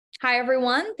Hi,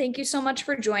 everyone. Thank you so much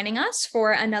for joining us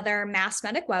for another Mass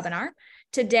Medic webinar.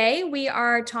 Today, we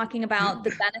are talking about the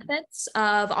benefits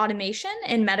of automation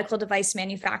in medical device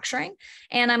manufacturing.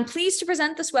 And I'm pleased to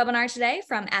present this webinar today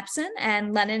from Epson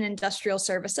and Lehnen Industrial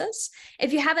Services.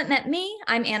 If you haven't met me,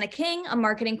 I'm Anna King, a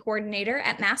marketing coordinator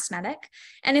at Mass Medic.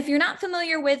 And if you're not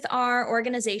familiar with our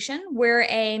organization, we're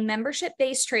a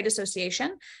membership-based trade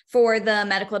association for the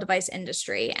medical device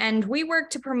industry. And we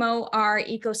work to promote our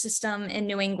ecosystem in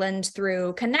New England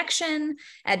through connection,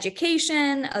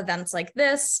 education, events like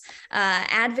this,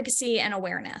 advocacy, and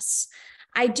awareness.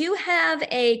 I do have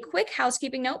a quick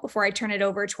housekeeping note before I turn it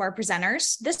over to our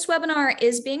presenters. This webinar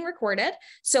is being recorded,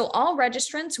 so all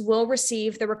registrants will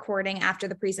receive the recording after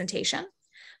the presentation.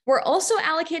 We're also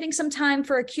allocating some time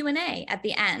for a Q&A at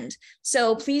the end,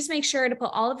 so please make sure to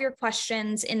put all of your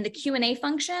questions in the Q&A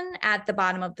function at the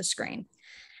bottom of the screen.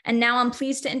 And now I'm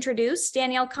pleased to introduce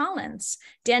Danielle Collins.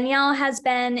 Danielle has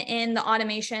been in the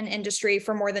automation industry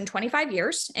for more than 25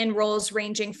 years in roles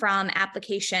ranging from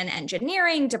application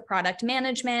engineering to product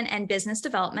management and business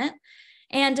development.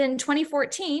 And in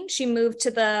 2014, she moved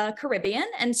to the Caribbean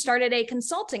and started a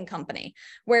consulting company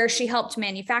where she helped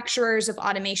manufacturers of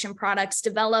automation products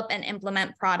develop and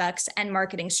implement products and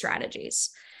marketing strategies.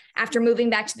 After moving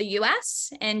back to the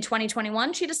US in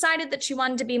 2021, she decided that she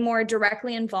wanted to be more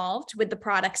directly involved with the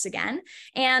products again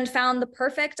and found the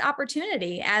perfect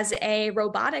opportunity as a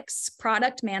robotics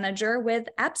product manager with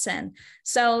Epson.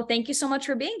 So thank you so much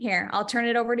for being here. I'll turn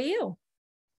it over to you.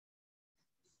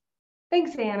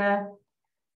 Thanks, Anna.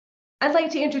 I'd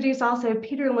like to introduce also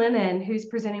Peter Lehnen, who's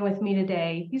presenting with me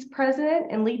today. He's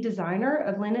president and lead designer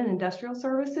of Lehnen Industrial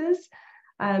Services,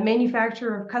 a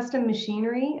manufacturer of custom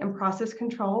machinery and process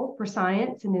control for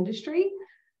science and industry.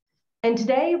 And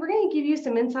today we're going to give you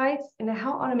some insights into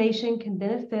how automation can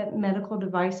benefit medical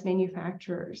device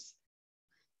manufacturers.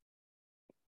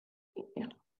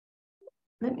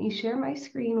 Let me share my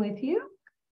screen with you.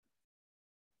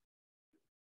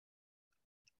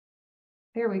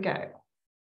 There we go.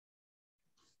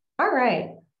 All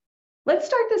right, let's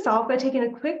start this off by taking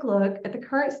a quick look at the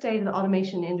current state of the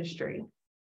automation industry.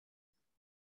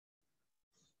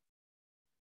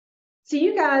 So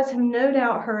you guys have no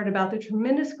doubt heard about the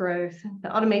tremendous growth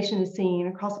that automation is seeing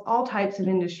across all types of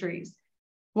industries.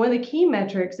 One of the key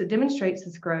metrics that demonstrates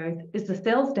this growth is the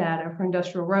sales data for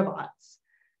industrial robots.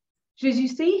 So as you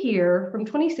see here, from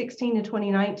 2016 to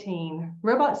 2019,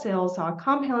 robot sales saw a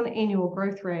compound annual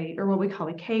growth rate, or what we call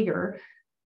a CAGR,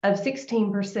 of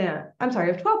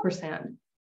 12%.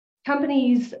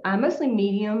 Companies, mostly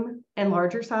medium and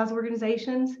larger size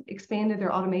organizations, expanded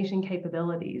their automation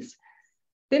capabilities.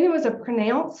 Then there was a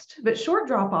pronounced but short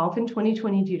drop-off in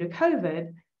 2020 due to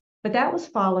COVID, but that was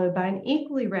followed by an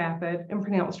equally rapid and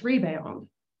pronounced rebound.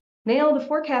 Now the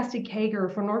forecasted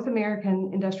CAGR for North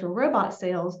American industrial robot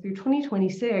sales through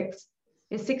 2026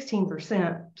 is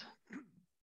 16%.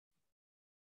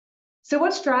 So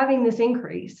what's driving this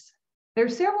increase? There are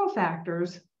several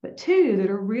factors, but two that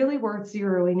are really worth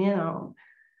zeroing in on.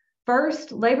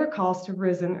 First, labor costs have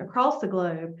risen across the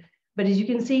globe, but as you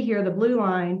can see here, the blue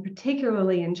line,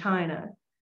 particularly in China.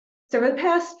 So for the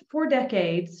past 4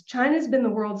 decades, China's been the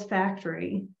world's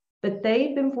factory, but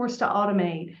they've been forced to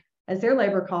automate as their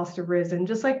labor costs have risen,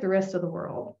 just like the rest of the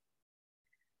world.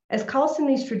 As costs in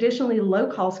these traditionally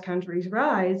low-cost countries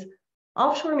rise,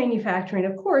 offshore manufacturing,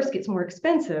 of course, gets more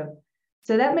expensive.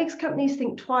 So that makes companies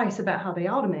think twice about how they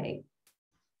automate.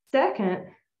 Second,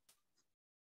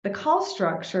 the cost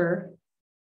structure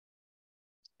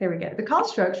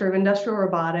of industrial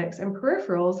robotics and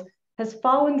peripherals has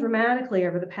fallen dramatically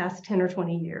over the past 10 or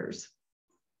 20 years.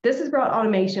 This has brought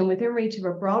automation within reach of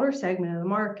a broader segment of the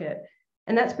market,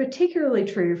 and that's particularly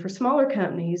true for smaller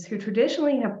companies who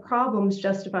traditionally have problems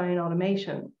justifying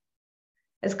automation.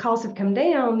 As costs have come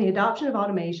down, the adoption of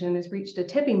automation has reached a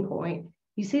tipping point.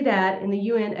 You see that in the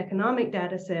UN economic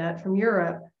data set from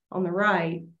Europe on the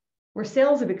right, where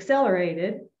sales have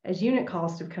accelerated as unit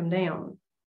costs have come down.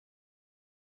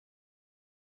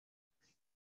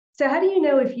 So how do you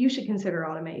know if you should consider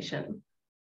automation?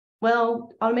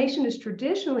 Well, automation has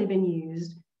traditionally been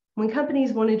used when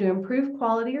companies wanted to improve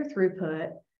quality or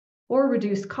throughput or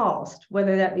reduce cost,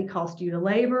 whether that be cost due to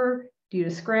labor, due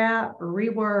to scrap or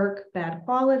rework, bad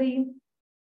quality.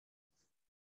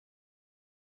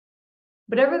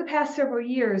 But over the past several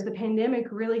years, the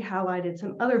pandemic really highlighted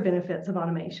some other benefits of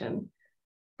automation.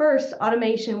 First,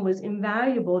 automation was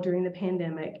invaluable during the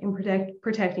pandemic in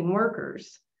protecting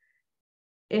workers.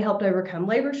 It helped overcome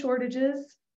labor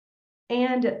shortages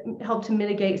and helped to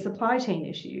mitigate supply chain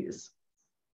issues.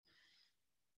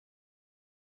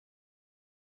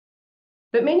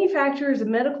 But manufacturers of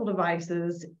medical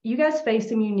devices, you guys face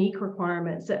some unique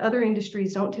requirements that other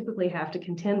industries don't typically have to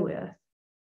contend with.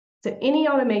 So any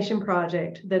automation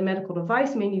project that a medical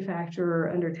device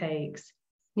manufacturer undertakes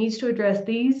needs to address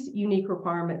these unique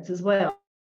requirements as well.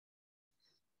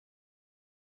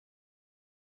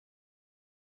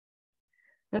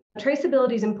 Now,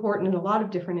 traceability is important in a lot of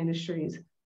different industries,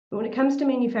 but when it comes to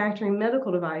manufacturing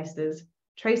medical devices,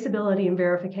 traceability and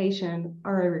verification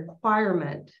are a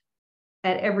requirement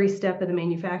at every step of the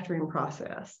manufacturing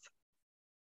process.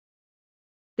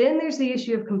 Then there's the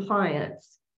issue of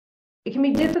compliance. It can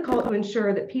be difficult to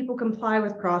ensure that people comply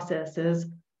with processes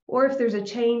or if there's a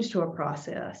change to a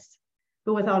process.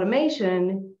 But with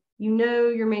automation, you know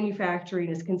your manufacturing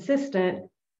is consistent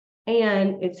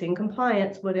and it's in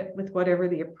compliance with whatever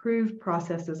the approved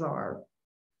processes are.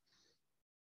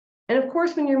 And of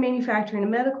course, when you're manufacturing a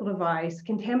medical device,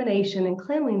 contamination and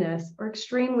cleanliness are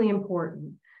extremely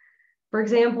important. For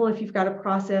example, if you've got a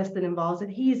process that involves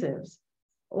adhesives,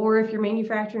 or if your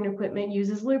manufacturing equipment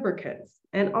uses lubricants,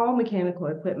 and all mechanical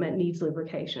equipment needs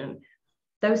lubrication,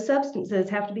 those substances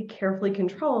have to be carefully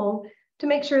controlled to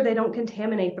make sure they don't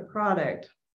contaminate the product.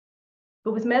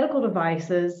 But with medical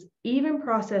devices, even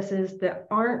processes that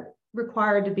aren't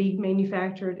required to be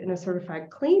manufactured in a certified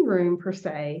clean room per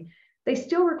se, they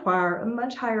still require a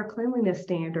much higher cleanliness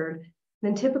standard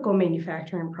than typical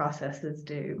manufacturing processes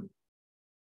do.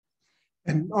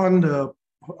 And on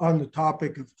the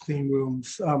topic of clean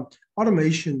rooms,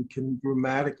 automation can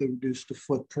dramatically reduce the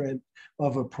footprint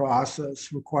of a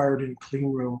process required in a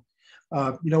clean room.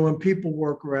 When people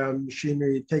work around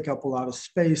machinery, it take up a lot of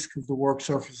space because the work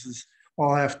surfaces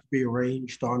all have to be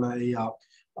arranged on a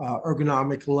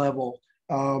ergonomic level.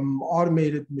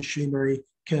 Automated machinery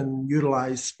can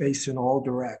utilize space in all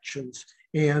directions.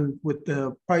 And with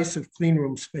the price of clean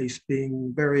room space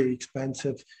being very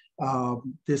expensive,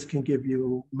 this can give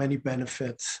you many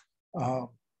benefits for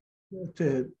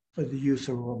the use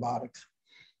of robotics.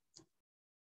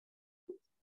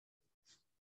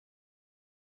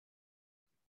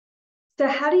 So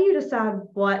how do you decide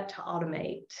what to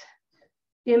automate?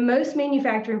 Most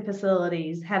manufacturing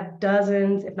facilities have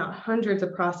dozens, if not hundreds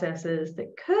of processes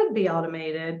that could be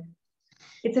automated.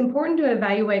 It's important to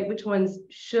evaluate which ones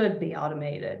should be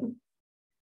automated.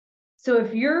 So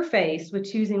if you're faced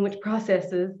with choosing which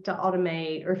processes to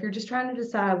automate, or if you're just trying to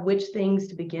decide which things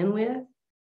to begin with,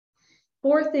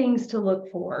 4 things to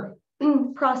look for: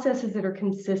 processes that are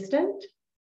consistent,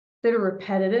 that are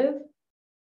repetitive,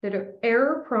 that are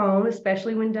error prone,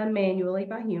 especially when done manually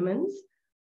by humans,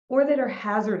 or that are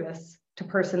hazardous to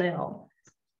personnel.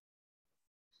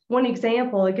 One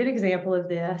example, a good example of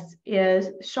this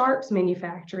is sharps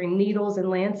manufacturing, needles and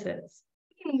lancets.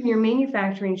 When you're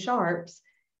manufacturing sharps,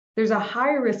 there's a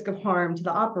higher risk of harm to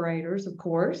the operators, of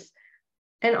course,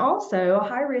 and also a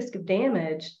high risk of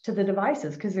damage to the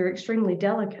devices because they're extremely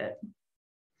delicate.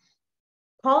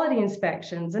 Quality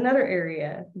inspections, another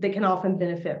area that can often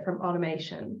benefit from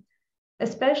automation,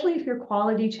 especially if your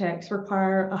quality checks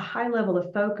require a high level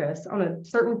of focus on a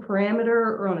certain parameter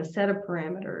or on a set of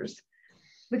parameters,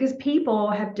 because people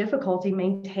have difficulty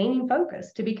maintaining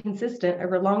focus to be consistent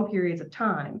over long periods of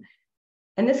time.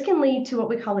 And this can lead to what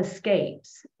we call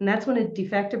escapes. And that's when a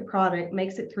defective product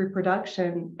makes it through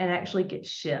production and actually gets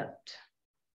shipped.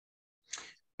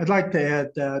 I'd like to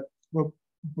add that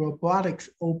robotics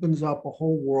opens up a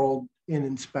whole world in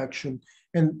inspection.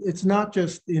 And it's not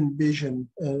just in vision,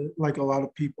 like a lot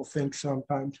of people think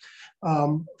sometimes.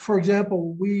 For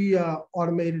example, we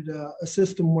automated a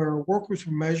system where workers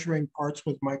were measuring parts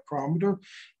with micrometer,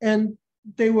 and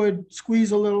they would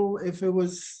squeeze a little if it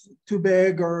was too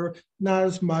big, or not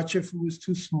as much if it was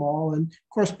too small. And of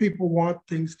course, people want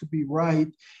things to be right.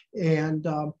 And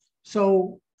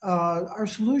so our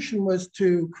solution was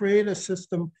to create a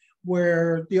system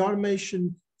where the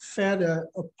automation fed a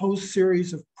post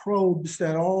series of probes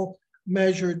that all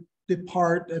measured the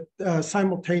part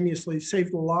simultaneously,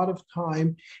 saved a lot of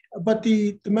time. But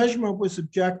the measurement was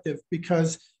objective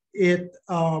because it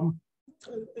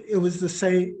was the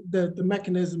same, the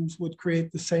mechanisms would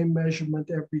create the same measurement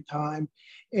every time.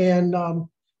 And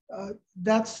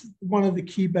that's one of the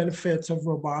key benefits of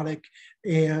robotic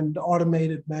and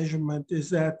automated measurement,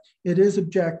 is that it is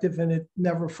objective and it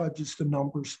never fudges the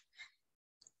numbers.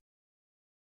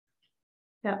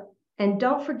 Yeah, and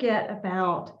don't forget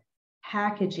about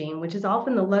packaging, which is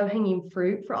often the low-hanging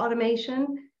fruit for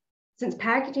automation, since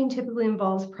packaging typically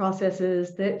involves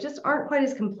processes that just aren't quite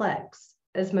as complex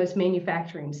as most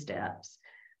manufacturing steps.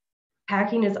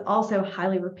 Packing is also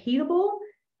highly repeatable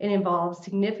and involves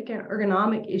significant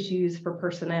ergonomic issues for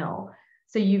personnel.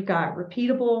 So you've got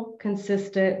repeatable,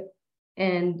 consistent,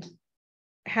 and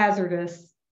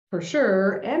hazardous for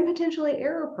sure, and potentially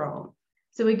error prone.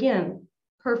 So again,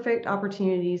 perfect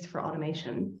opportunities for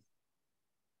automation.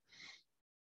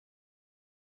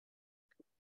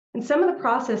 And some of the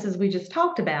processes we just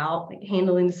talked about, like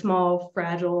handling small,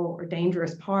 fragile, or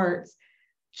dangerous parts,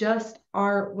 just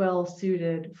aren't well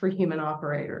suited for human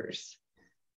operators.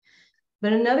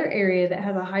 But another area that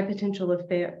has a high potential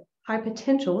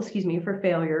for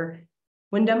failure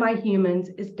when done by humans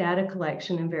is data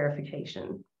collection and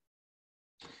verification.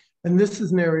 And this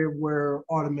is an area where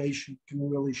automation can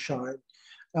really shine.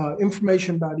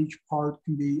 Information about each part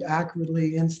can be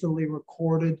accurately, instantly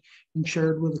recorded and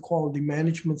shared with a quality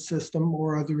management system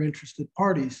or other interested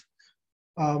parties.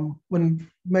 When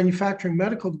manufacturing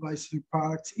medical devices or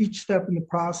products, each step in the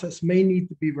process may need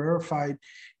to be verified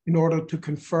in order to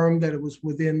confirm that it was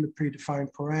within the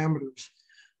predefined parameters.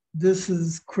 This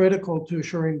is critical to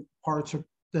assuring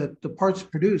that the parts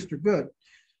produced are good.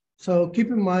 So keep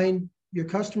in mind, your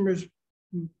customers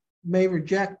may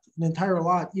reject an entire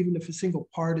lot, even if a single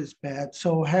part is bad.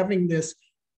 So having this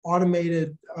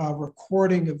automated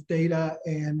recording of data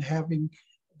and having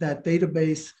that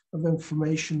database of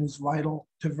information is vital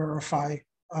to verify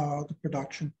the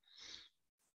production.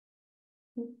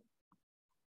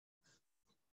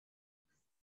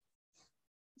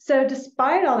 So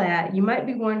despite all that, you might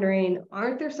be wondering,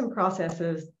 aren't there some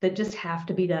processes that just have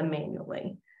to be done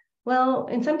manually? Well,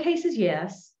 in some cases,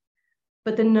 yes,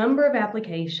 but the number of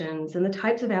applications and the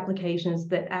types of applications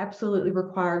that absolutely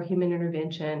require human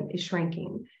intervention is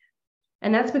shrinking.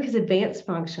 And that's because advanced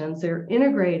functions that are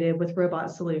integrated with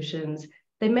robot solutions,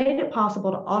 they made it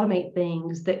possible to automate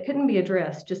things that couldn't be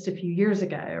addressed just a few years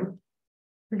ago.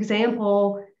 For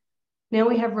example, now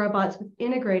we have robots with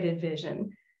integrated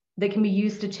vision that can be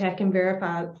used to check and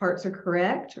verify parts are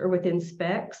correct or within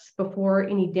specs before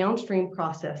any downstream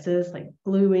processes like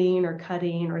gluing or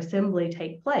cutting or assembly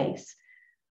take place.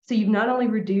 So you've not only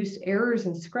reduced errors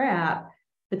and scrap,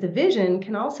 but the vision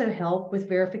can also help with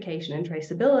verification and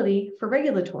traceability for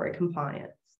regulatory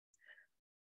compliance.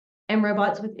 And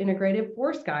robots with integrated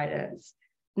force guidance,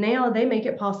 now they make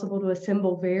it possible to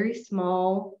assemble very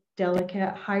small,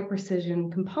 delicate, high precision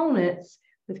components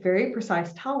with very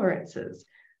precise tolerances,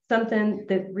 something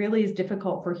that really is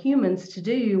difficult for humans to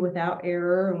do without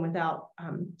error and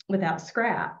without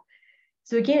scrap.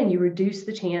 So again, you reduce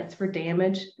the chance for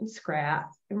damage and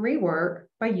scrap and rework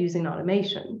by using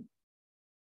automation.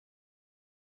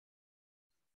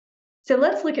 So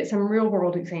let's look at some real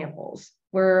world examples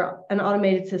where an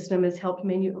automated system has helped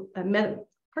medical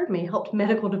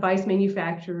device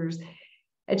manufacturers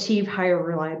achieve higher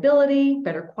reliability,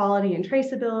 better quality and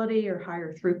traceability, or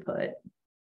higher throughput.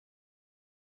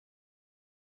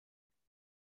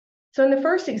 So in the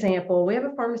first example, we have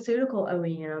a pharmaceutical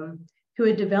OEM who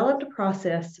had developed a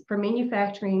process for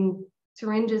manufacturing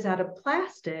syringes out of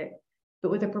plastic,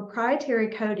 but with a proprietary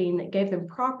coating that gave them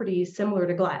properties similar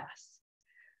to glass.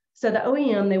 So the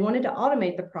OEM, they wanted to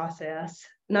automate the process,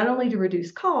 not only to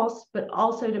reduce costs, but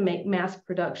also to make mass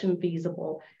production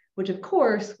feasible, which of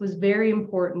course was very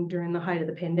important during the height of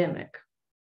the pandemic.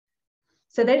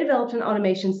 So they developed an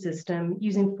automation system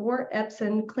using 4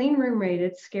 Epson clean room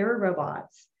rated SCARA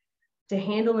robots to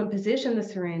handle and position the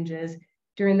syringes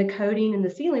during the coating and the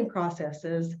sealing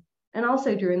processes, and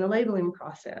also during the labeling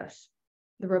process.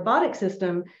 The robotic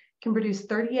system can produce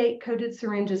 38 coated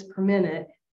syringes per minute,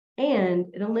 and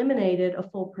it eliminated a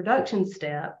full production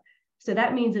step. So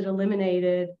that means it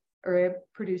eliminated or it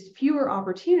produced fewer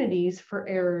opportunities for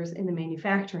errors in the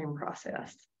manufacturing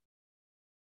process.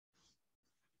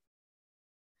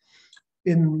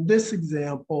 In this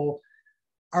example,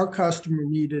 our customer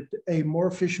needed a more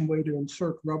efficient way to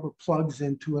insert rubber plugs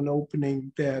into an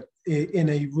opening that in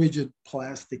a rigid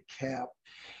plastic cap.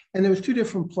 And there was 2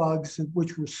 different plugs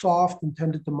which were soft and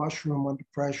tended to mushroom under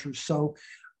pressure. So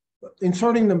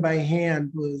inserting them by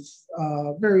hand was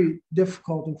very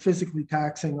difficult and physically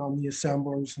taxing on the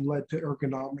assemblers and led to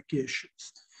ergonomic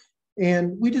issues.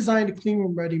 And we designed a clean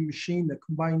room ready machine that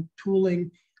combined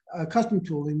tooling, custom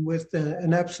tooling with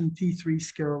an Epson T3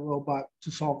 SCARA robot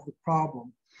to solve the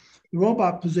problem. The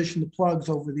robot positioned the plugs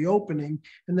over the opening,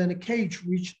 and then a cage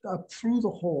reached up through the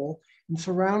hole and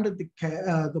surrounded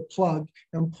the plug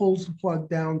and pulls the plug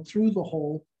down through the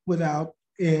hole without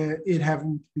it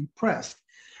having to be pressed.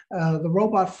 The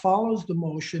robot follows the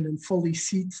motion and fully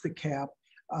seats the cap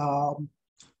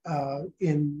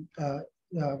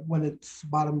when it's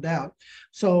bottomed out.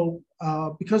 So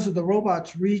because of the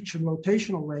robot's reach and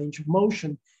rotational range of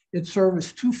motion, it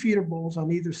serviced 2 feeder bowls on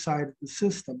either side of the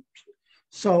system.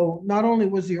 So not only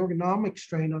was the ergonomic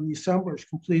strain on the assemblers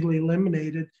completely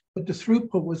eliminated, but the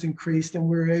throughput was increased and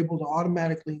we were able to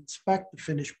automatically inspect the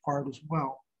finished part as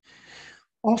well.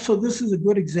 Also, this is a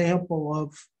good example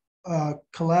of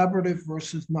collaborative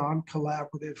versus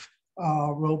non-collaborative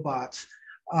robots.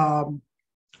 For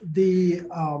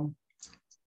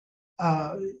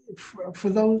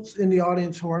those in the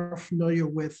audience who are familiar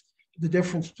with the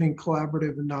difference between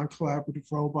collaborative and non-collaborative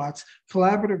robots,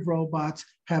 collaborative robots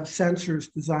have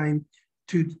sensors designed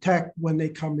to detect when they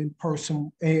come in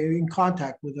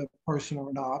contact with a person or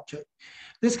an object.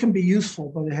 This can be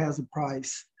useful, but it has a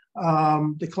price.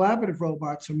 The collaborative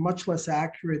robots are much less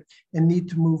accurate and need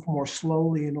to move more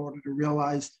slowly in order to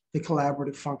realize the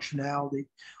collaborative functionality.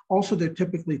 Also, they're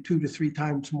typically 2 to 3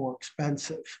 times more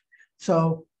expensive.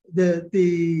 So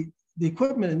the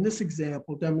equipment in this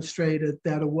example demonstrated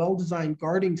that a well-designed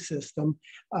guarding system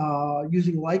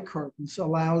using light curtains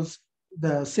allows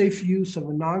the safe use of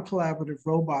a non-collaborative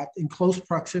robot in close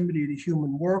proximity to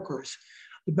human workers.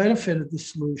 The benefit of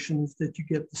this solution is that you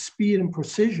get the speed and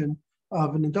precision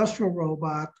of an industrial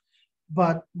robot,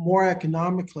 but more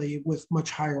economically with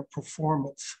much higher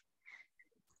performance.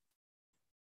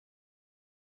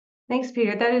 Thanks,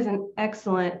 Peter. That is an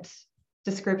excellent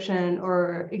description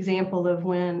or example of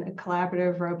when a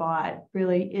collaborative robot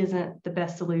really isn't the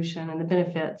best solution and the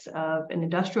benefits of an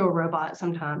industrial robot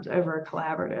sometimes over a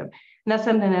collaborative. And that's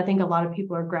something I think a lot of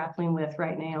people are grappling with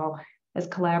right now as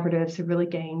collaboratives have really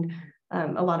gained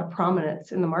a lot of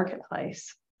prominence in the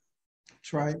marketplace.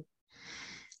 That's right.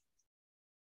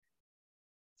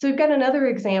 So we've got another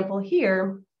example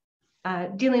here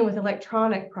dealing with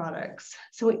electronic products.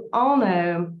 So we all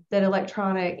know that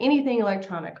anything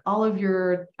electronic, all of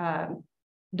your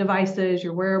devices,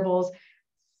 your wearables,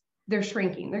 they're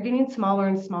shrinking. They're getting smaller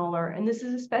and smaller. And this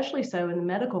is especially so in the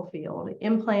medical field.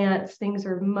 Implants, things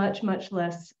are much, much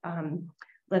less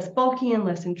bulky and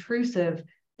less intrusive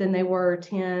than they were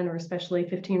 10 or especially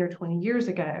 15 or 20 years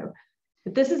ago.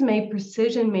 But this has made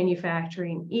precision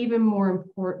manufacturing even more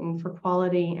important for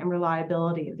quality and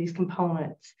reliability of these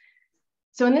components.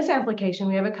 So in this application,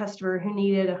 we have a customer who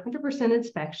needed 100%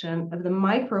 inspection of the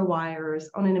micro wires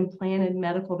on an implanted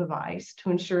medical device to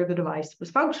ensure the device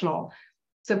was functional.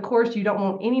 So of course, you don't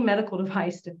want any medical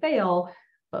device to fail,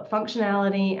 but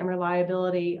functionality and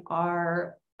reliability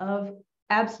are of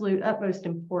absolute utmost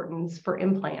importance for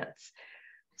implants.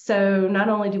 So not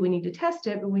only do we need to test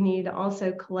it, but we need to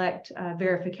also collect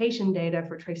verification data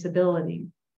for traceability.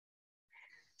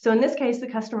 So in this case, the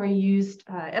customer used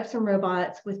Epson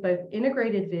robots with both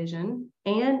integrated vision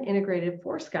and integrated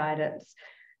force guidance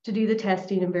to do the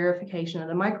testing and verification of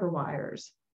the microwires.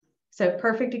 So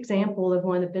perfect example of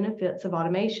one of the benefits of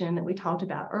automation that we talked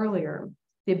about earlier,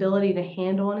 the ability to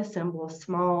handle and assemble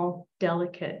small,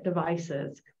 delicate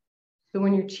devices. But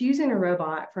when you're choosing a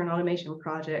robot for an automation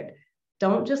project,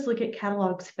 don't just look at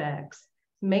catalog specs.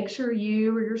 Make sure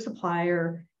you or your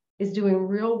supplier is doing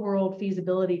real-world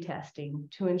feasibility testing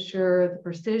to ensure the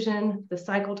precision, the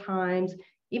cycle times,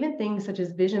 even things such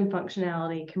as vision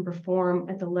functionality can perform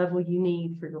at the level you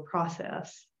need for your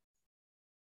process.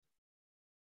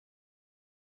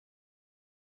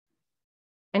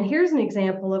 And here's an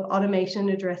example of automation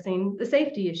addressing the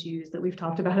safety issues that we've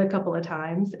talked about a couple of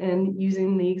times and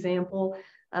using the example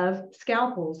of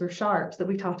scalpels or sharps that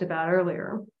we talked about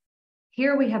earlier.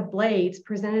 Here we have blades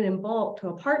presented in bulk to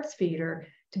a parts feeder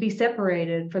to be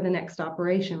separated for the next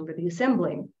operation for the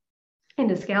assembly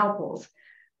into scalpels.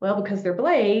 Well, because they're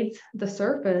blades, the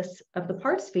surface of the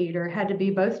parts feeder had to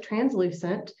be both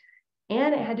translucent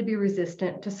and it had to be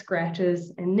resistant to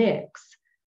scratches and nicks.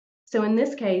 So in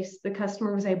this case, the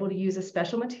customer was able to use a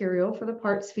special material for the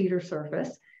parts feeder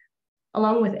surface,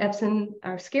 along with Epson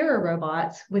or Scara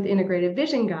robots with integrated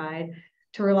vision guide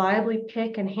to reliably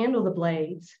pick and handle the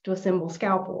blades to assemble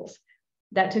scalpels.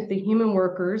 That took the human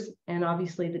workers and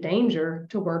obviously the danger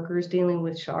to workers dealing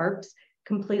with sharps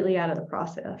completely out of the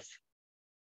process.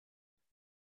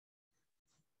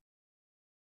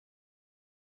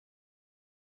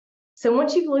 So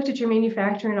once you've looked at your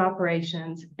manufacturing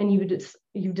operations and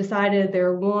you've decided there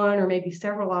are one or maybe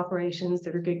several operations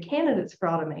that are good candidates for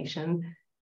automation,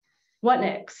 what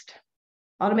next?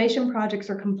 Automation projects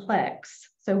are complex,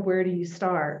 so where do you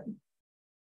start?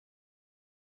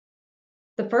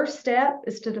 The first step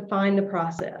is to define the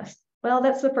process. Well,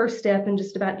 that's the first step in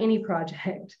just about any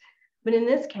project. But in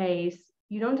this case,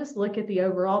 you don't just look at the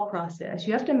overall process.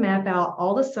 You have to map out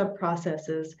all the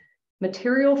sub-processes,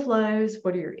 material flows,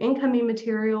 what are your incoming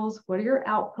materials, what are your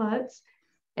outputs,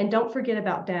 and don't forget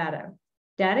about data.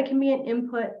 Data can be an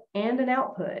input and an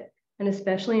output, And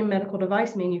especially in medical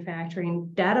device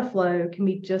manufacturing, data flow can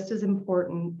be just as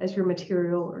important as your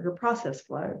material or your process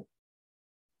flow.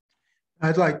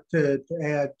 I'd like to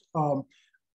add,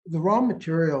 the raw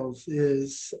materials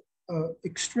is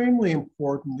extremely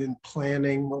important in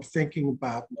planning or thinking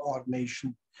about an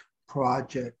automation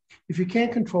project. If you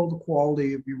can't control the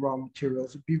quality of your raw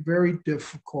materials, it'd be very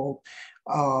difficult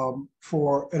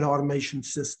for an automation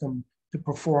system to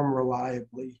perform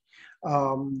reliably.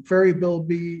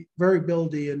 Variability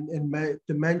in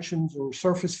dimensions or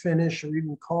surface finish or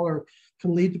even color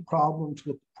can lead to problems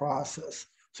with the process.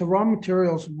 So raw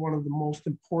materials are one of the most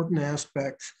important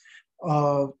aspects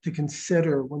to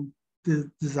consider when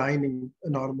designing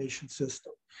an automation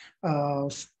system.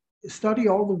 Study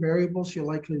all the variables you're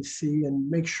likely to see and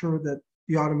make sure that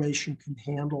the automation can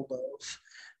handle those.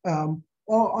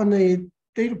 On the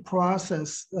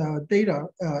data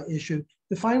issue,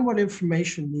 define what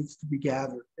information needs to be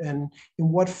gathered and in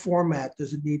what format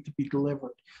does it need to be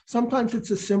delivered. Sometimes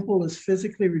it's as simple as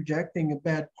physically rejecting a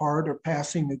bad part or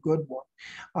passing a good one.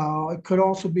 It could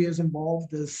also be as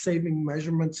involved as saving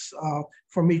measurements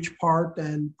from each part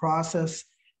and process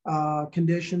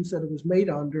conditions that it was made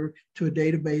under to a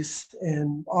database,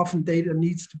 and often data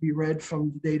needs to be read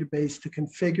from the database to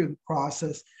configure the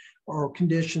process or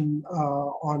condition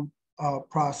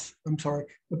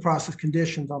the process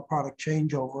conditions on product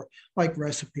changeover, like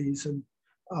recipes and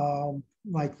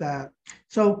like that.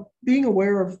 So being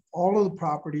aware of all of the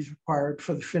properties required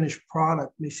for the finished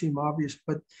product may seem obvious,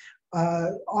 but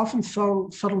often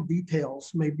subtle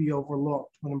details may be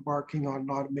overlooked when embarking on an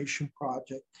automation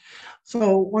project.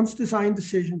 So once design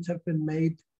decisions have been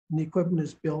made and the equipment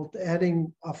is built,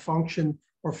 adding a function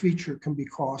or feature can be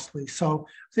costly. So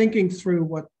thinking through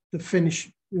what the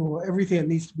finish, everything that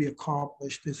needs to be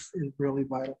accomplished is really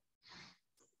vital.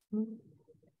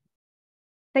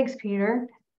 Thanks, Peter.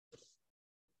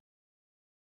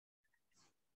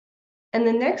 And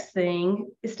the next thing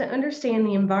is to understand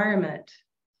the environment.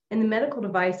 In the medical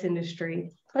device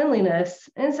industry, cleanliness,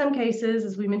 and in some cases,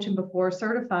 as we mentioned before,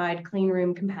 certified clean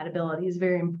room compatibility is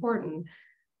very important.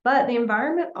 But the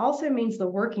environment also means the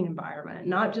working environment,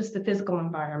 not just the physical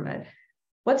environment.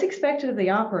 What's expected of the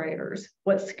operators?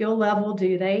 What skill level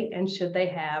do they and should they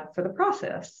have for the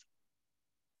process?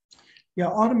 Yeah,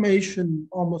 automation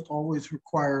almost always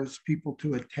requires people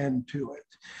to attend to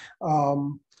it.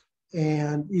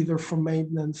 And either for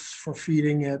maintenance, for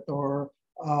feeding it, or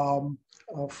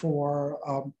for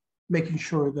making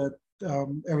sure that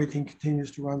everything continues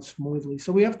to run smoothly.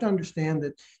 So we have to understand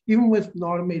that even with an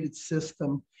automated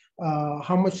system,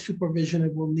 how much supervision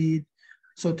it will need.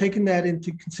 So taking that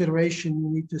into consideration, you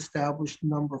need to establish the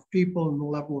number of people and the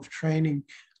level of training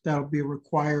that will be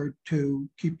required to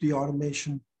keep the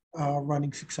automation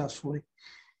running successfully.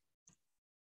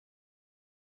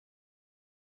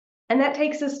 And that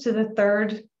takes us to the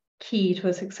third key to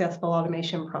a successful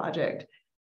automation project.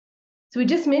 So we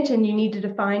just mentioned you need to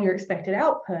define your expected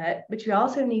output, but you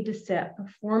also need to set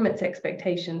performance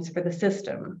expectations for the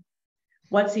system.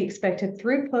 What's the expected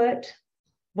throughput?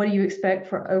 What do you expect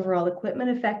for overall equipment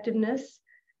effectiveness?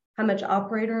 How much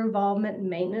operator involvement and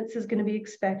maintenance is going to be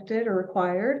expected or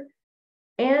required?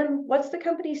 And what's the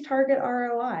company's target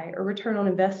ROI or return on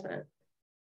investment?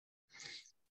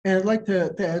 And I'd like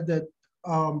to add that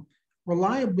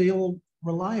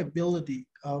reliability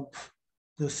of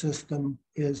the system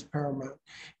is paramount.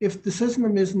 If the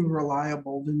system isn't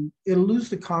reliable, then it'll lose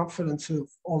the confidence of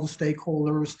all the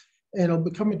stakeholders and it'll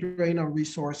become a drain on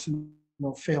resource and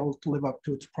will fail to live up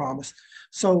to its promise.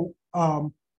 So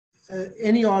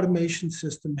any automation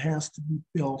system has to be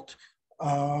built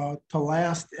to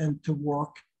last and to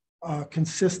work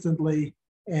consistently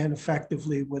and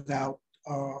effectively without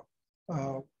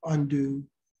undue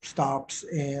stops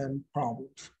and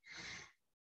problems.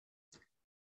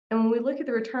 And when we look at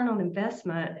the return on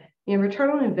investment, return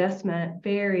on investment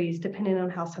varies depending on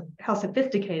how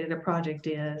sophisticated a project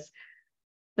is.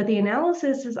 But the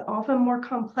analysis is often more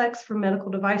complex for medical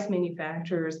device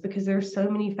manufacturers because there are so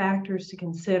many factors to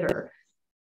consider.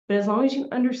 But as long as you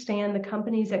understand the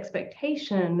company's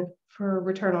expectation for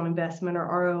return on investment or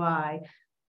ROI,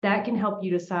 that can help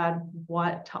you decide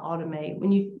what to automate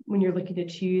when you're looking to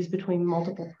choose between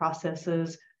multiple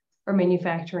processes or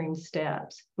manufacturing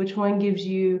steps. Which one gives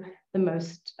you the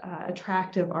most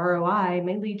attractive ROI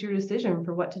may lead your decision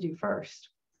for what to do first.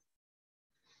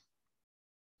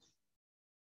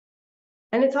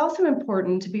 And it's also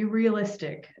important to be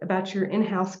realistic about your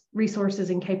in-house resources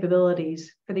and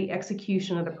capabilities for the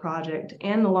execution of the project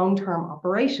and the long-term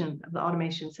operation of the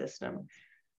automation system.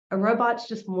 A robot's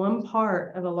just one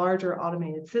part of a larger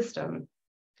automated system.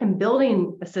 And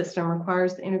building a system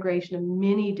requires the integration of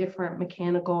many different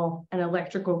mechanical and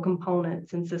electrical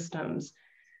components and systems.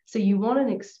 So you want an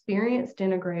experienced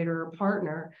integrator or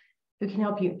partner who can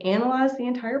help you analyze the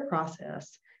entire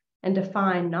process and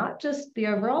define not just the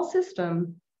overall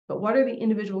system, but what are the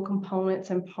individual components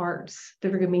and parts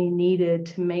that are going to be needed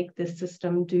to make this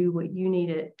system do what you need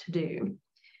it to do.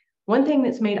 One thing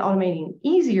that's made automating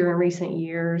easier in recent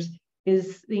years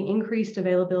is the increased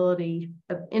availability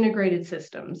of integrated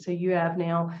systems. So you have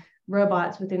now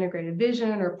robots with integrated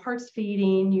vision or parts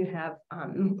feeding. You have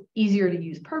easier to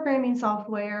use programming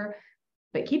software.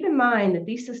 But keep in mind that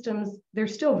these systems, they're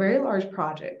still very large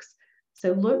projects.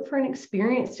 So look for an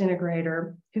experienced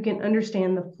integrator who can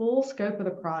understand the full scope of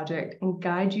the project and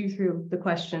guide you through the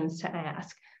questions to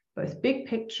ask, both big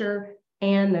picture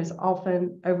and those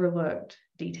often overlooked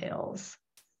details.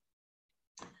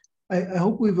 I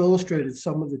hope we've illustrated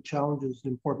some of the challenges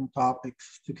and important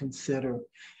topics to consider.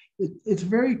 It's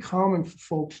very common for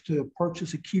folks to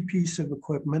purchase a key piece of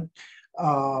equipment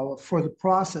for the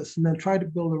process and then try to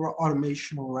build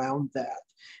automation around that.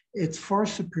 It's far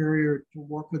superior to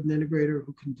work with an integrator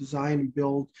who can design and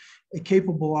build a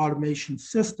capable automation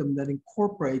system that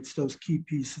incorporates those key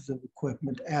pieces of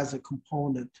equipment as a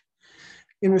component.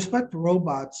 In respect to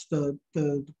robots, the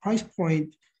price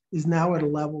point is now at a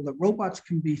level that robots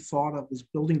can be thought of as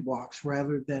building blocks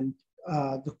rather than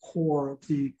the core of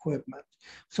the equipment.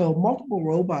 So multiple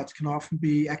robots can often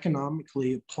be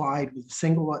economically applied with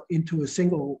into a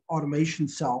single automation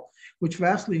cell, which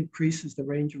vastly increases the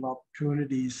range of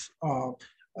opportunities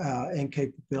and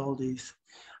capabilities.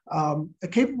 A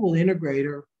capable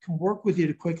integrator can work with you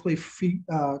to quickly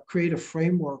create a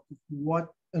framework of what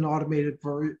an automated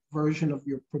version of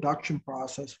your production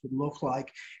process would look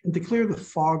like, and to clear the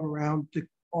fog around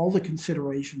all the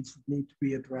considerations that need to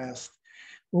be addressed.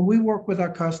 When we work with our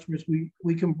customers,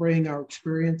 we can bring our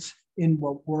experience in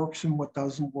what works and what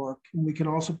doesn't work. And we can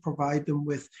also provide them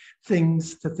with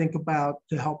things to think about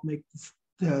to help make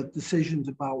the decisions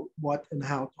about what and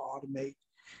how to automate.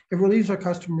 It relieves our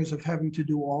customers of having to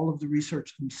do all of the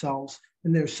research themselves,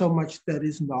 and there's so much that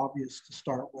isn't obvious to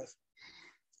start with.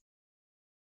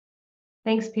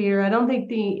 Thanks, Peter. I don't think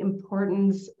the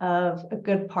importance of a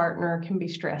good partner can be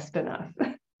stressed enough.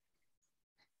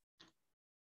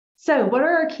 So what are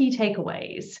our key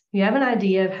takeaways? You have an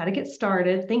idea of how to get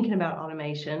started thinking about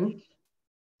automation.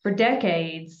 For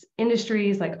decades,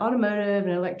 industries like automotive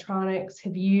and electronics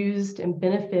have used and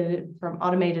benefited from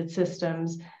automated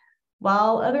systems,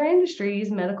 while other industries,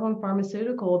 medical and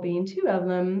pharmaceutical being two of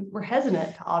them, were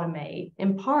hesitant to automate,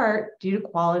 in part due to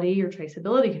quality or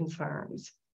traceability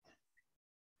concerns.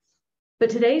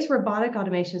 But today's robotic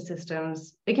automation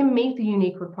systems, they can meet the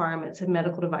unique requirements of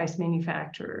medical device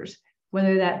manufacturers,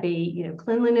 whether that be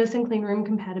cleanliness and clean room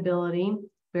compatibility,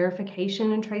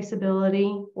 verification and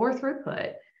traceability, or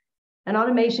throughput. And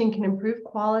automation can improve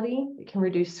quality, it can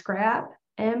reduce scrap,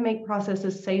 and make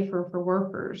processes safer for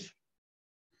workers.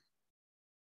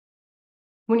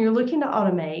 When you're looking to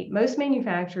automate, most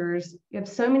manufacturers have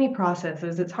so many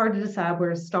processes, it's hard to decide where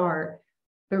to start.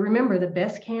 But remember, the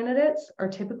best candidates are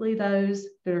typically those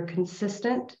that are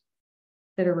consistent,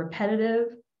 that are repetitive,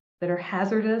 that are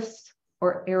hazardous,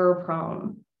 or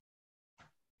error-prone.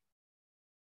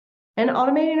 And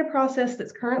automating a process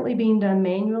that's currently being done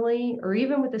manually, or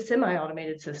even with a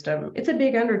semi-automated system, it's a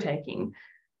big undertaking.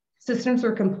 Systems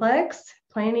are complex,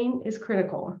 planning is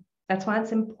critical. That's why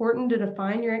it's important to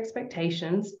define your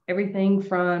expectations, everything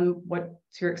from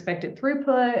what's your expected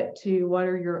throughput to what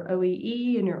are your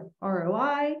OEE and your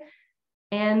ROI.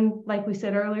 And like we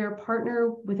said earlier,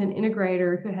 partner with an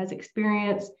integrator who has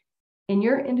experience in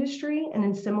your industry and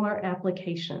in similar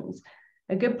applications.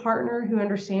 A good partner who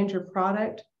understands your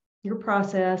product, your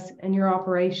process, and your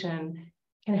operation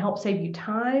can help save you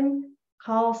time,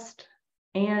 cost,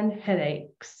 and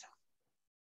headaches.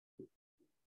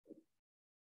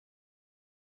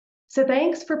 So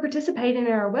thanks for participating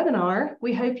in our webinar.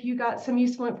 We hope you got some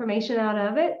useful information out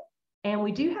of it. And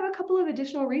we do have a couple of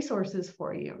additional resources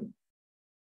for you.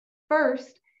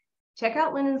 First, check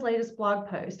out Lehnen's latest blog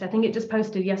post. I think it just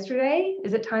posted yesterday.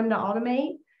 Is it time to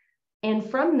automate? And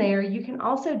from there, you can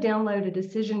also download a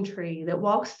decision tree that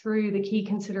walks through the key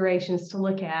considerations to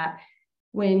look at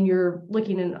when you're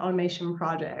looking at an automation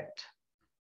project.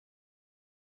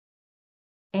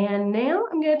 And now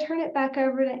I'm going to turn it back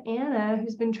over to Anna,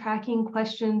 who's been tracking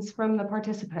questions from the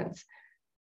participants.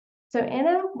 So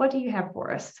Anna, what do you have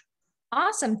for us?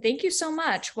 Awesome. Thank you so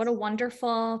much. What a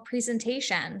wonderful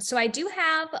presentation. So I do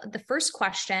have the first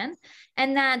question,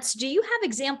 and that's, do you have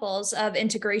examples of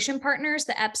integration partners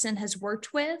that Epson has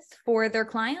worked with for their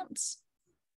clients?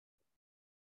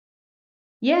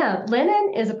 Yeah,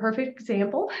 Lehnen is a perfect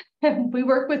example. We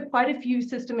work with quite a few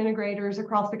system integrators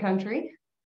across the country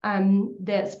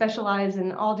that specialize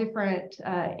in all different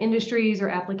industries or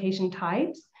application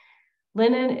types.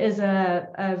 Lehnen is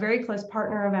a very close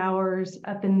partner of ours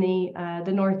up in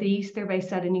the Northeast. They're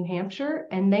based out of New Hampshire,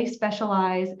 and they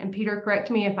specialize, and Peter,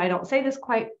 correct me if I don't say this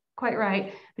quite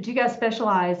right, but you guys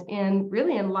specialize in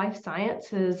really in life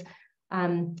sciences,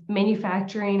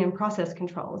 manufacturing and process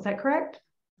control. Is that correct?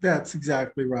 That's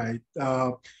exactly right.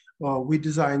 Well, we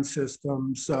design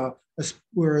systems.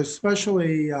 We're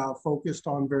especially focused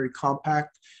on very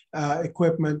compact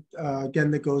equipment,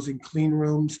 again, that goes in clean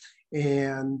rooms,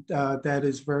 and that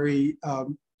is very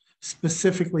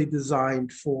specifically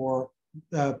designed for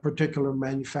a particular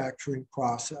manufacturing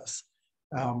process.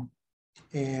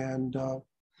 And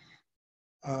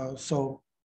so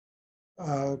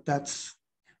that's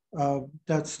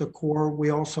the core. We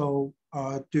also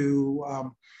do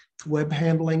web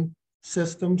handling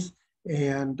systems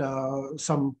and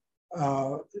some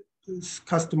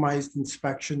customized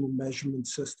inspection and measurement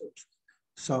systems.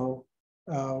 So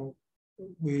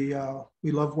we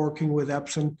love working with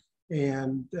Epson,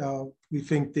 and we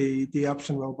think the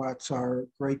Epson robots are a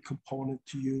great component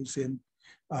to use in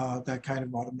that kind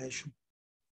of automation.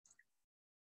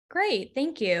 Great,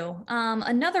 thank you.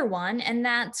 Another one, and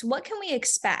that's what can we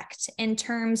expect in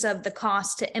terms of the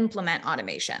cost to implement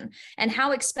automation, and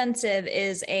how expensive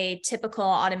is a typical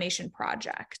automation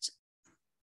project?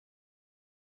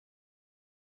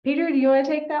 Peter, do you want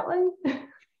to take that one?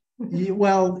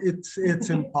 Well, it's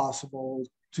impossible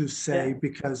to say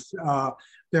because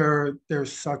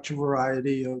there's such a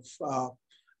variety of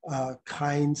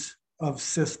kinds of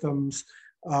systems.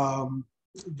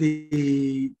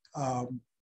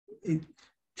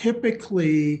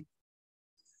 Typically,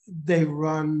 they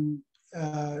run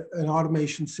an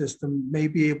automation system may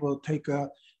be able to take a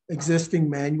existing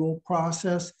manual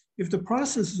process. If the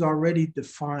process is already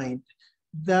defined,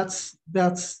 that's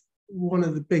one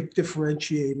of the big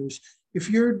differentiators. If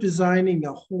you're designing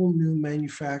a whole new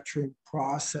manufacturing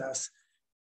process,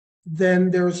 then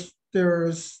there's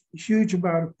a huge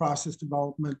amount of process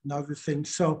development and other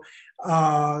things. So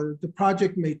the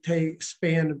project may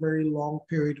span a very long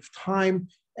period of time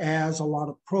as a lot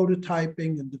of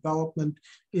prototyping and development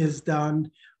is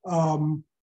done.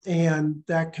 And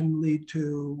that can lead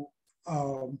to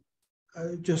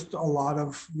just a lot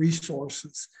of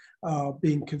resources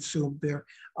being consumed there.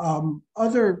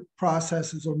 Other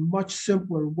processes are much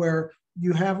simpler where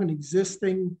you have an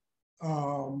existing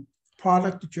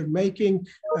product that you're making,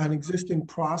 an existing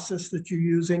process that you're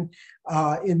using.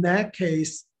 In that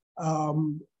case,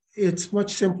 it's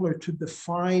much simpler to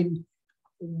define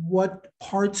what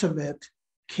parts of it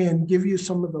can give you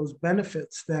some of those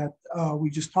benefits that we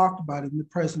just talked about in the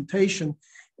presentation.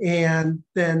 And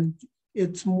then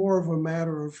it's more of a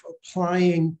matter of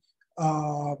applying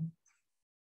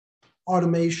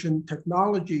automation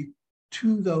technology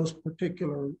to those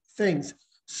particular things.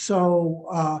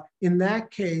 So in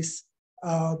that case,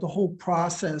 the whole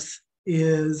process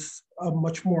is a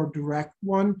much more direct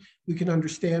one. We can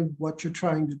understand what you're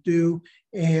trying to do,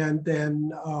 and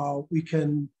then we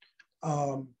can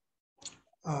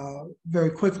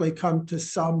very quickly come to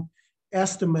some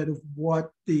estimate of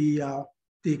what the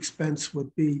expense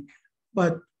would be.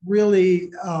 But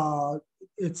really,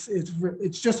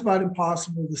 it's just about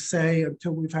impossible to say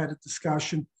until we've had a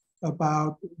discussion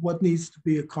about what needs to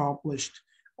be accomplished.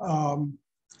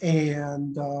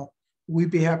 And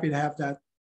we'd be happy to have that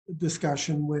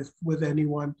discussion with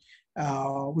anyone.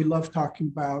 We love talking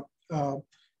about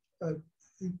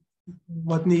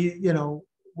what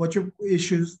your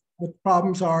issues, what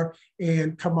problems are,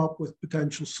 and come up with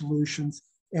potential solutions.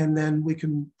 And then we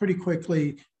can pretty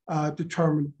quickly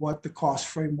determine what the cost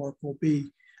framework will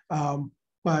be.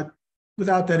 But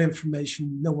without that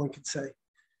information, no one can say.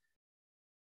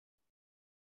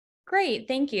 Great,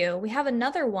 thank you. We have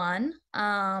another one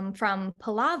from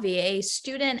Pallavi, a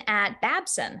student at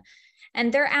Babson,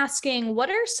 and they're asking, what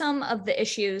are some of the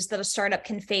issues that a startup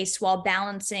can face while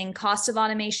balancing cost of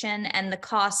automation and the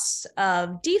costs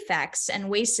of defects and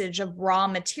wastage of raw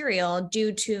material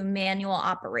due to manual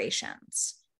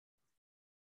operations?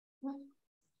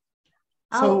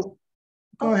 So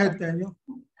go ahead, Daniel.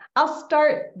 I'll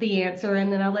start the answer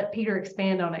and then I'll let Peter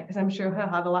expand on it because I'm sure he'll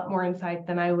have a lot more insight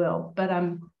than I will. But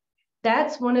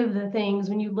that's one of the things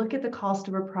when you look at the cost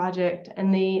of a project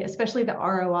and especially the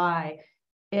ROI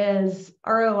is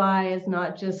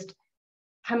not just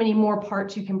how many more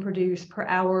parts you can produce per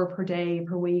hour, per day,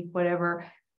 per week, whatever.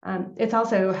 It's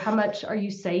also how much are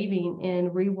you saving in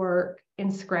rework, in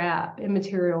scrap, in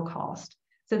material cost.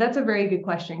 So that's a very good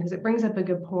question because it brings up a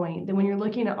good point. That when you're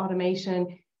looking at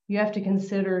automation, you have to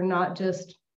consider not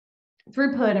just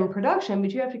throughput and production,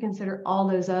 but you have to consider all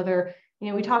those other,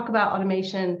 we talk about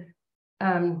automation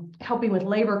helping with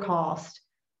labor cost.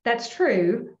 That's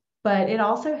true, but it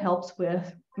also helps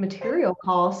with material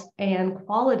cost and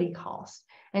quality cost.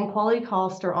 And quality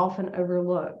costs are often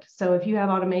overlooked. So if you have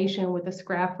automation with a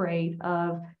scrap rate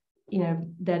of,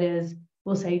 that is,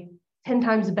 we'll say 10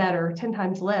 times better, 10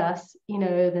 times less,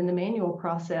 than the manual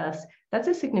process, that's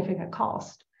a significant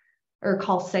cost or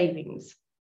cost savings.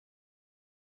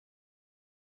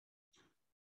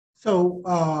 So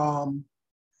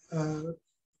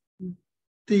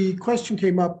the question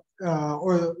came up,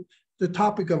 or the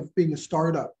topic of being a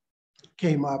startup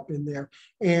came up in there.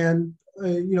 And,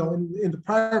 in the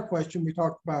prior question, we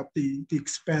talked about the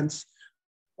expense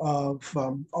of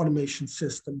automation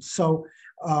systems. So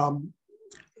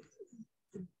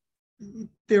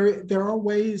there are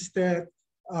ways that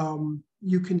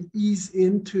you can ease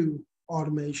into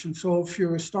automation. So if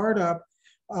you're a startup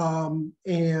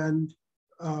and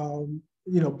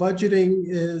budgeting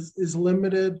is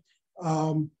limited,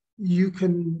 you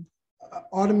can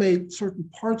automate certain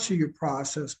parts of your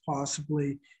process,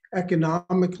 possibly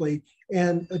economically,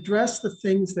 and address the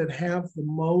things that have the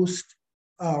most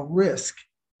risk.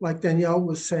 Like Danielle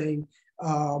was saying,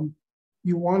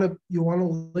 you want to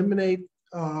eliminate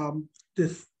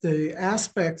the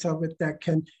aspects of it that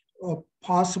can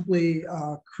possibly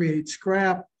create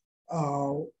scrap,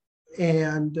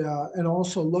 and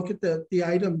also look at the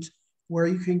items where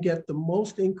you can get the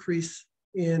most increase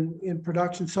in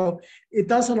production. So it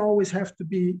doesn't always have to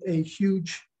be a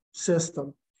huge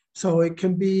system. So it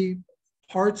can be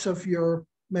parts of your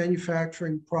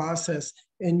manufacturing process,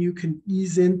 and you can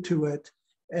ease into it.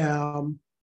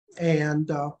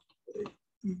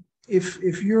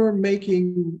 If you're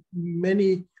making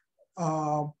many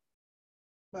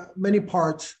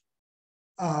parts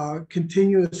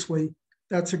continuously,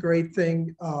 that's a great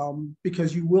thing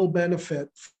because you will benefit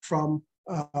from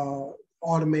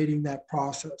automating that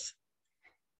process.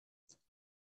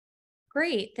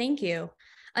 Great, thank you.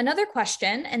 Another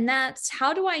question, and that's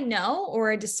how do I know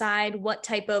or decide what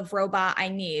type of robot I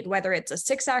need, whether it's a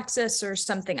 6-axis or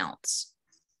something else?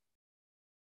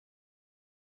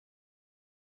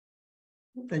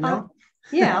 Danielle?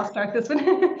 Yeah, I'll start this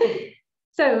one.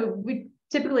 So we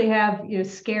typically have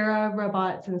SCARA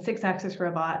robots and 6-axis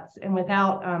robots, and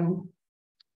without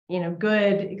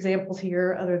good examples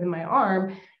here other than my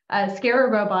arm, SCARA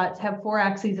robots have 4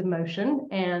 axes of motion,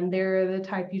 and they're the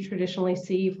type you traditionally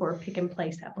see for pick and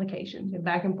place applications,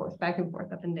 back and forth,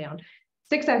 up and down.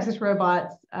 6-axis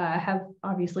robots have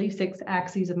obviously 6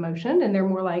 axes of motion, and they're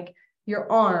more like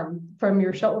your arm from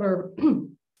your shoulder,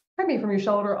 from your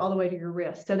shoulder all the way to your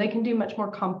wrist. So they can do much more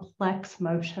complex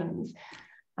motions.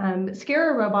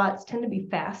 SCARA robots tend to be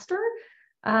faster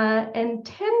and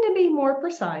tend to be more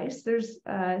precise. There's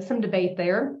some debate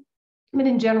there. But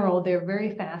in general, they're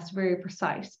very fast, very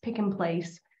precise, pick and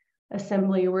place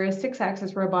assembly, whereas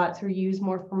 6-axis robots are used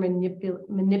more for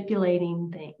manipulating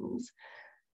things.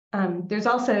 There's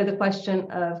also the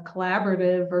question of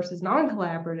collaborative versus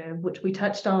non-collaborative, which we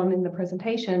touched on in the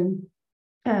presentation.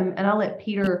 And I'll let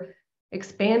Peter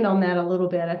expand on that a little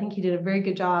bit. I think he did a very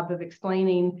good job of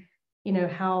explaining,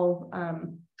 how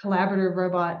collaborative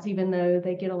robots, even though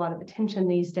they get a lot of attention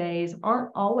these days,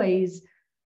 aren't always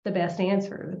the best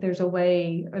answer. There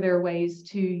are ways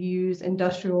to use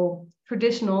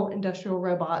traditional industrial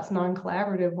robots,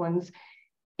 non-collaborative ones,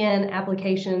 in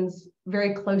applications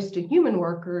very close to human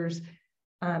workers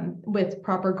with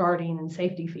proper guarding and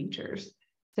safety features.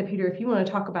 So Peter, if you want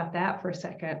to talk about that for a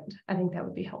second, I think that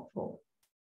would be helpful.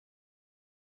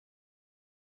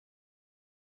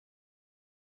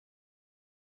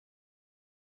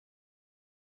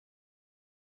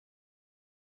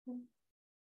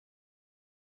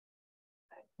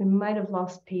 We might have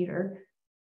lost Peter.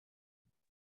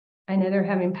 I know they're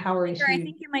having power issues. I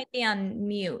think you might be on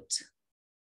mute.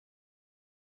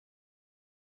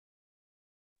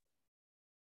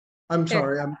 I'm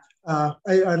sorry.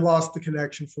 I lost the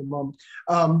connection for a moment.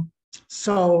 On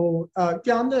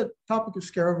the topic of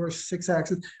SCARA versus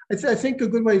 6-axis, I think a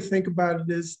good way to think about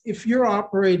it is if you're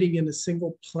operating in a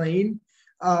single plane,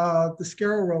 the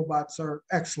SCARA robots are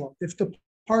excellent. If the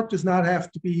part does not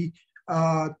have to be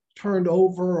turned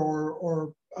over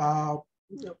or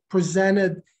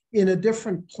presented in a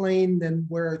different plane than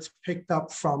where it's picked up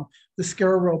from, the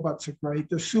SCARA robots are great.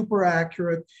 They're super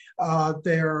accurate.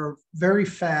 They're very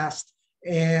fast.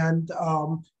 And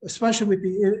especially with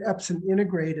the Epson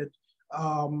integrated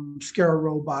SCARA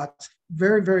robots,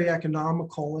 very, very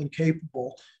economical and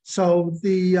capable. So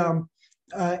the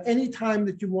anytime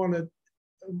that you want to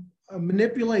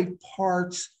manipulate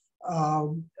parts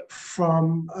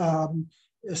from,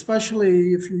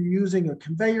 especially if you're using a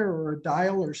conveyor or a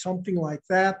dial or something like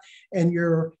that, and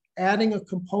you're adding a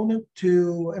component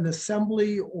to an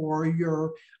assembly, or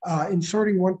you're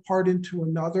inserting one part into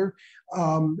another.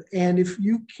 And if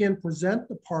you can present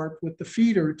the part with the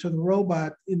feeder to the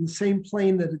robot in the same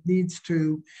plane that it needs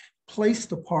to place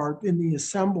the part in the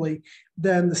assembly,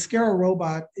 then the Scara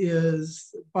robot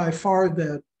is by far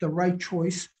the right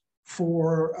choice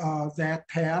for that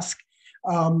task.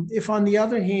 If on the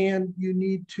other hand, you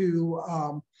need to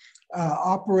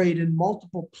operate in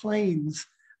multiple planes,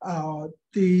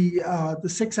 the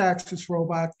 6-axis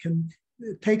robot can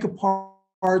take a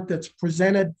part that's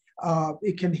presented.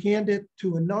 It can hand it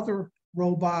to another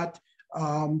robot.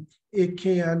 It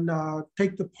can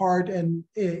take the part and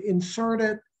insert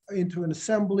it into an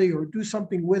assembly or do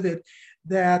something with it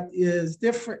that is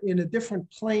different, in a different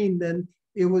plane than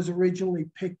it was originally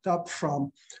picked up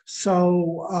from.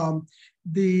 So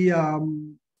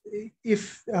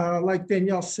if like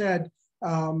Danielle said,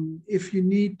 if you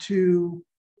need to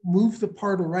move the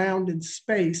part around in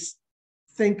space,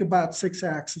 think about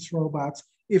 6-axis robots.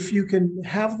 If you can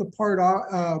have the part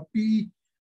be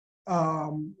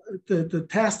the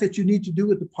task that you need to do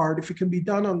with the part, if it can be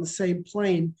done on the same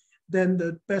plane, then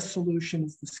the best solution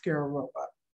is the Scara robot.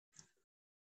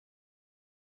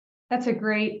 That's a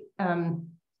great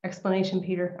explanation,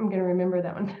 Peter. I'm going to remember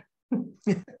that one.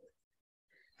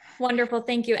 Wonderful,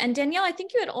 thank you. And Danielle, I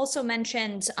think you had also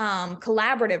mentioned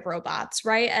collaborative robots,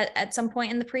 right? At some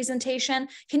point in the presentation.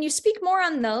 Can you speak more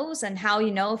on those and how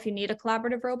you know if you need a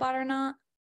collaborative robot or not?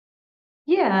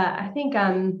 Yeah, I think,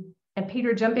 and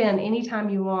Peter, jump in anytime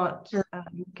you want,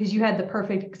 because you had the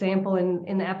perfect example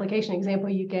in the application example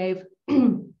you gave.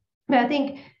 But I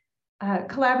think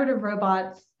collaborative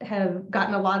robots have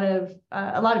gotten a lot of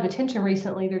attention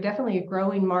recently. They're definitely a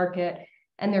growing market,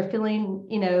 and they're filling,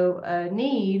 a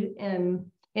need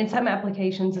in some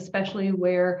applications, especially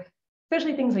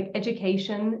things like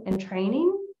education and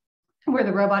training, where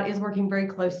the robot is working very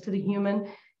close to the human,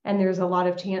 and there's a lot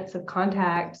of chance of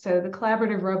contact. So the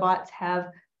collaborative robots have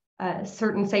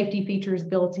certain safety features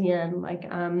built in, like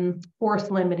force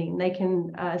limiting. They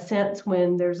can sense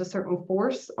when there's a certain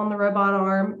force on the robot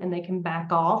arm, and they can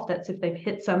back off. That's if they've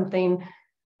hit something,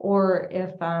 or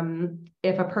if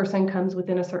a person comes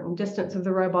within a certain distance of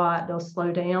the robot, they'll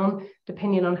slow down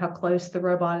depending on how close the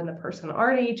robot and the person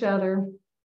are to each other.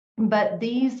 But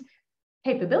these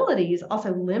capabilities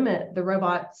also limit the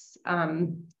robot's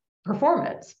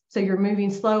performance. So you're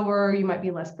moving slower, you might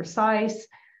be less precise.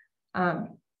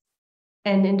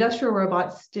 And industrial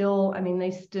robots still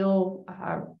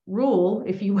rule,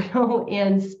 if you will,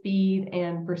 in speed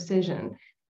and precision.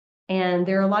 And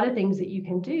there are a lot of things that you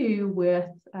can do with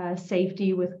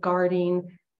safety, with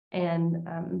guarding,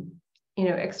 and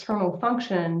external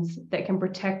functions that can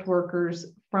protect workers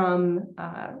from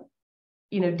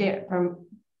from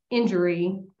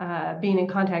injury, being in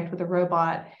contact with a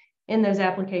robot in those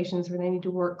applications where they need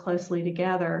to work closely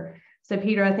together. So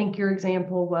Peter, I think your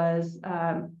example was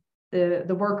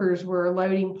the workers were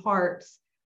loading parts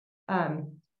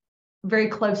very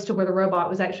close to where the robot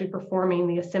was actually performing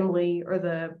the assembly or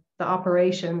the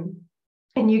operation.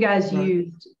 And you guys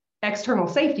used external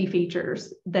safety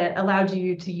features that allowed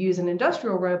you to use an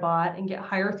industrial robot and get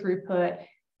higher throughput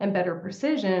and better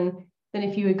precision than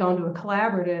if you had gone to a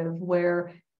collaborative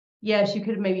where, yes, you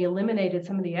could have maybe eliminated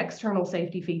some of the external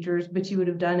safety features, but you would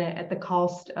have done it at the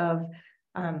cost of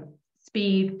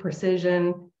speed,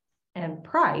 precision, and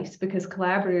price, because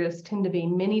collaboratives tend to be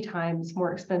many times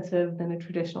more expensive than a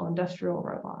traditional industrial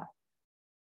robot.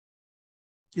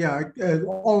 Yeah,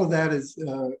 all of that is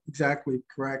exactly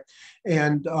correct.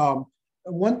 And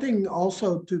one thing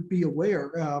also to be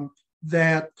aware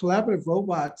that collaborative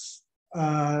robots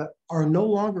are no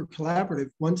longer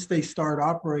collaborative once they start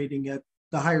operating at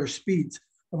the higher speeds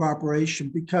of operation,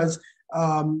 because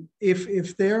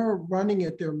if they're running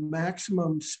at their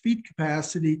maximum speed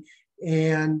capacity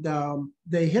and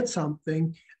they hit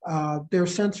something, their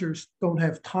sensors don't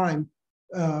have time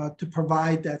to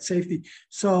provide that safety.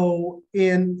 So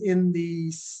in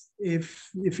these,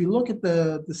 if you look at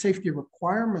the safety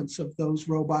requirements of those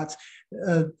robots,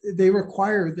 they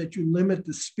require that you limit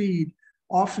the speed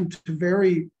often to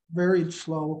very, very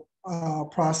slow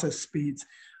process speeds.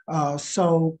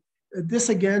 So this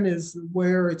again is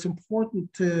where it's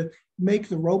important to make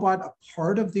the robot a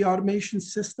part of the automation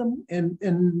system and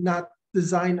not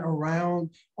design around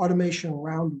automation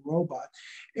around the robot.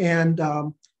 And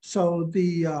so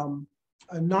the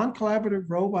non-collaborative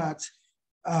robots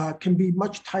can be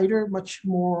much tighter, much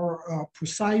more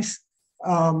precise,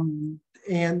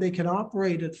 and they can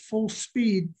operate at full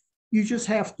speed. You just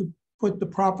have to put the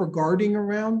proper guarding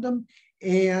around them.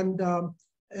 And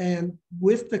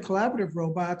with the collaborative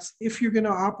robots, if you're going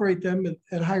to operate them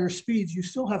at higher speeds, you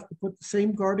still have to put the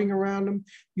same guarding around them.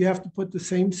 You have to put the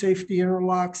same safety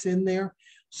interlocks in there.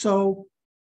 So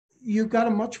you've got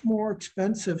a much more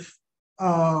expensive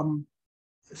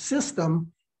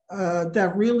system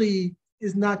that really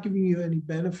is not giving you any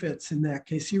benefits in that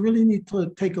case. You really need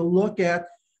to take a look at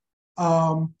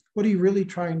what are you really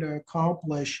trying to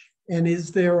accomplish, and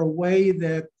is there a way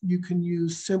that you can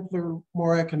use simpler,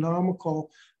 more economical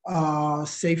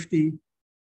safety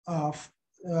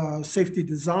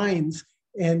designs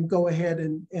and go ahead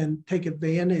and take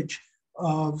advantage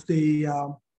of the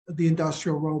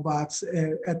industrial robots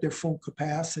at their full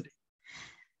capacity.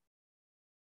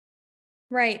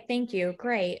 Right, thank you,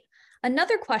 great.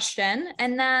 Another question,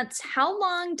 and that's how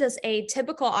long does a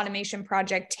typical automation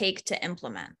project take to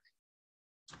implement?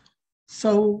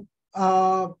 So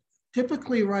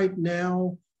typically right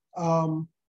now,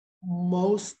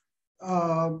 most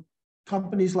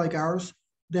companies like ours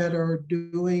that are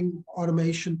doing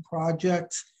automation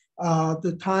projects,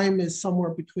 the time is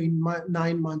somewhere between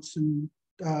 9 months and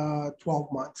 12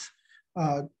 months.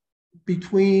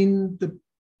 Between the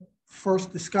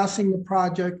first discussing the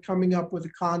project, coming up with a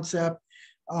concept,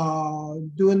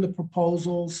 doing the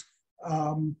proposals,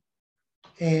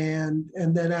 and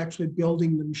then actually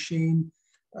building the machine.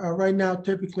 Right now,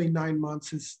 typically 9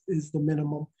 months is the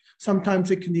minimum.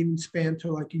 Sometimes it can even span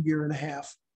to like a year and a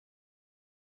half.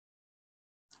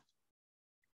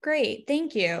 Great,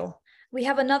 thank you. We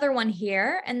have another one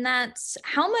here, and that's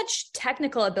how much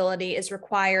technical ability is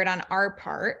required on our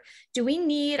part? Do we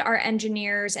need our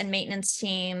engineers and maintenance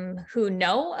team who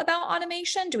know about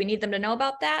automation? Do we need them to know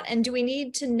about that? And do we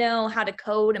need to know how to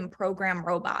code and program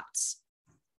robots?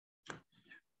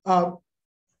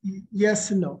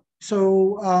 Yes and no.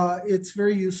 So it's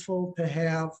very useful to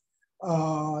have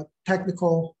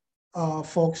technical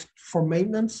folks for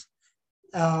maintenance,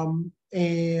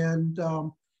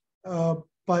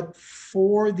 but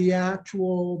for the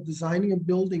actual designing and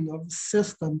building of the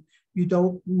system, you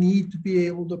don't need to be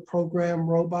able to program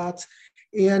robots.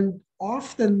 And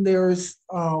often there's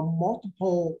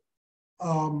multiple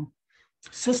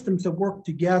systems that work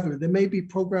together. There may be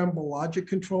programmable logic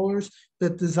controllers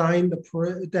that design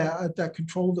that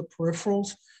control the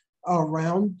peripherals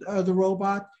around the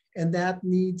robot, and that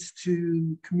needs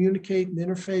to communicate and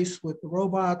interface with the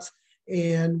robots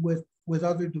and with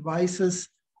other devices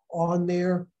on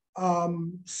there.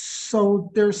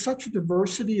 So there's such a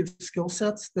diversity of skill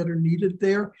sets that are needed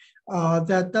there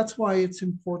that's why it's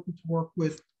important to work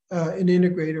with an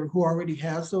integrator who already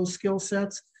has those skill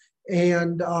sets.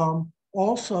 And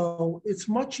also, it's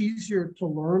much easier to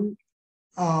learn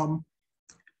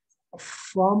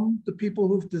from the people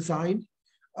who've designed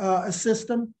a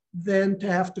system than to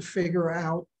have to figure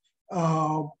out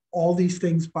all these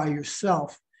things by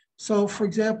yourself. So, for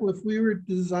example, if we were to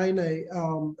design a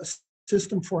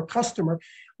system for a customer,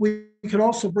 we could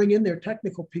also bring in their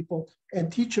technical people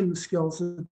and teach them the skills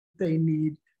that they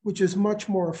need, which is much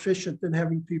more efficient than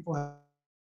having people have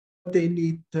what they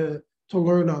need to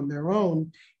learn on their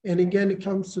own. And again, it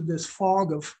comes to this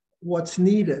fog of what's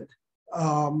needed.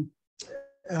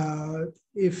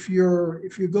 If you're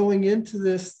going into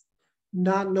this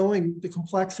not knowing the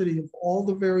complexity of all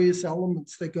the various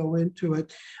elements that go into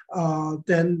it,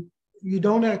 then you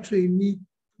don't actually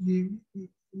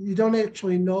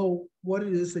know what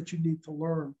it is that you need to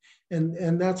learn.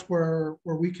 And that's where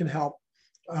we can help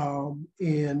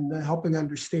in helping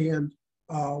understand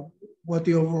what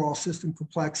the overall system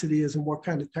complexity is and what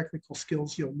kind of technical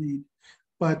skills you'll need.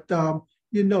 But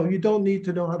you don't need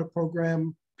to know how to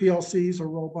program PLCs or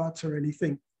robots or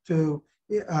anything to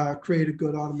create a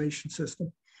good automation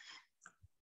system.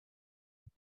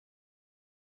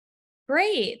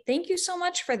 Great. Thank you so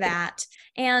much for that.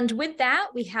 And with that,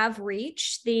 we have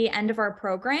reached the end of our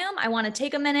program. I want to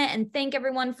take a minute and thank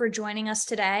everyone for joining us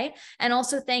today, and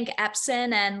also thank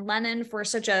Epson and Lehnen for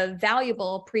such a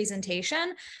valuable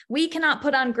presentation. We cannot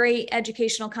put on great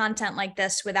educational content like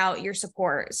this without your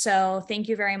support. So thank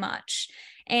you very much.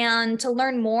 And to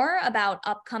learn more about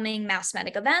upcoming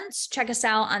MassMedic events, check us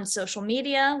out on social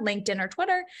media, LinkedIn or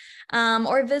Twitter,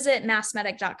 or visit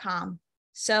massmedic.com.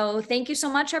 So thank you so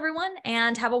much, everyone,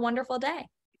 and have a wonderful day.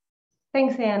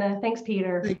 Thanks, Anna. Thanks,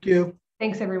 Peter. Thank you.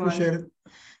 Thanks, everyone. Appreciate it.